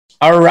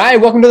All right,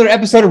 welcome to another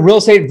episode of Real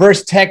Estate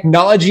vs.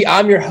 Technology.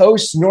 I'm your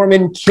host,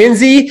 Norman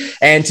Kinsey,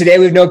 and today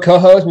we have no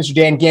co-host, Mr.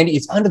 Dan Gandy.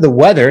 It's under the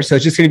weather, so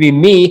it's just going to be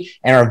me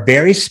and our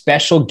very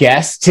special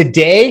guest.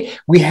 Today,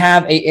 we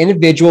have an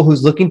individual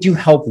who's looking to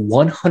help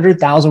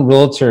 100,000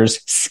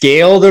 realtors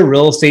scale their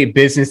real estate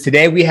business.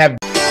 Today, we have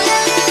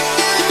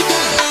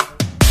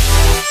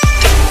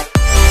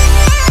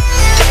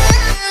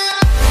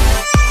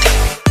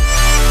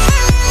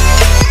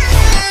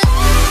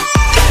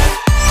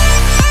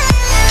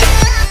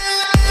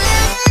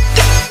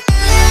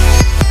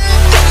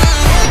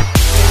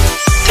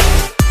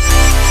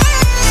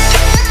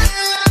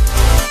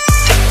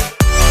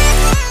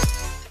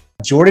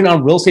Jordan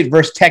on Real Estate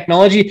vs.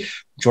 Technology.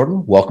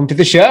 Jordan, welcome to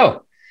the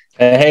show.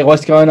 Hey,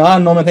 what's going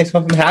on, Norman? Thanks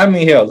for having me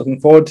here. Looking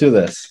forward to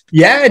this.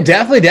 Yeah,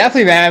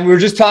 definitely, man. We were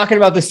just talking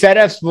about the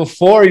setups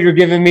before. You're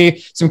giving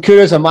me some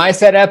kudos on my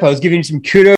setup. I was giving you some kudos